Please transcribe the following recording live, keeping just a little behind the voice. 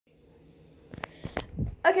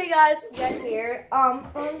Okay, guys, get here. I'm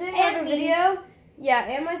doing another video. Yeah,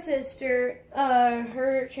 and my sister.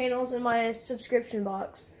 Her channel's in my subscription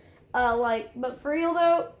box. But for real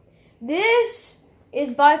though, this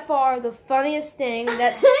is by far the funniest thing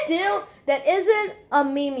that isn't a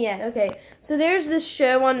meme yet. Okay, so there's this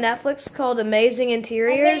show on Netflix called Amazing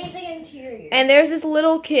Interiors. Amazing Interiors. And there's this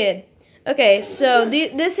little kid. Okay, so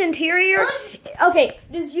this interior. Okay,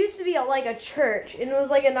 this used to be like a church, and it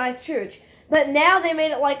was like a nice church. But now they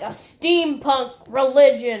made it like a steampunk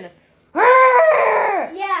religion.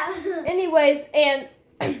 Yeah. Anyways, and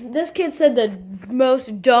this kid said the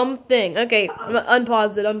most dumb thing. Okay,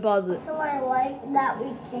 unpause it. So I like that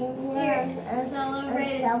we came here and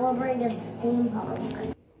celebrated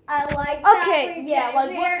steampunk. I like that we came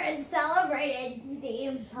here and celebrated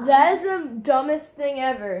steampunk. That is the dumbest thing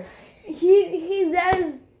ever. That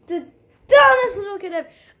is the dumbest little kid ever.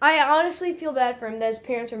 I honestly feel bad for him that his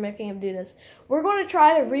parents are making him do this. We're going to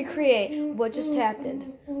try to recreate what just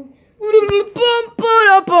happened.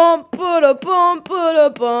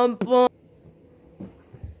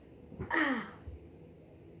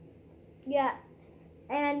 Yeah,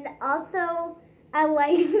 and also I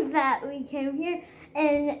like that we came here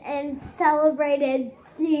and celebrated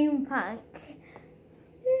steampunk.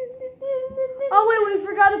 Oh wait, we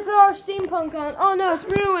forgot to put our steampunk on. Oh no, it's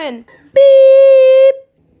ruined. Beep!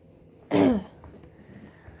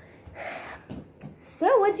 So,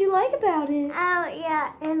 what'd you like about it? Oh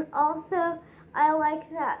yeah, and also I like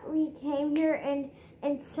that we came here and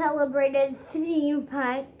celebrated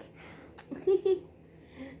steampunk.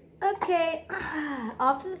 Okay,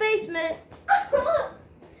 off to the basement.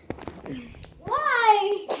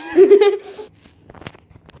 Why?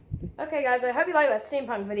 Okay, guys, I hope you liked that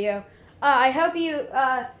steampunk video. I hope you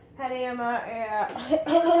had a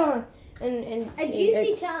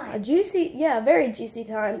juicy time. A juicy, yeah, very juicy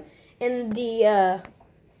time. And it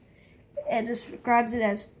describes it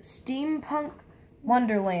as Steampunk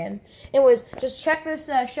Wonderland. Anyways, just check this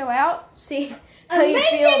show out. See how you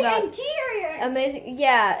feel about Interiors. Amazing.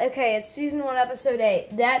 Yeah. Okay, it's season 1, episode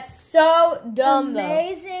 8. That's so dumb,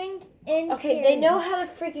 Amazing Interiors. Okay, they know how to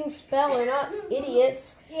freaking spell. They're not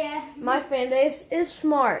idiots. Yeah. My fan base is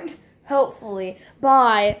smart. Hopefully.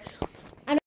 Bye.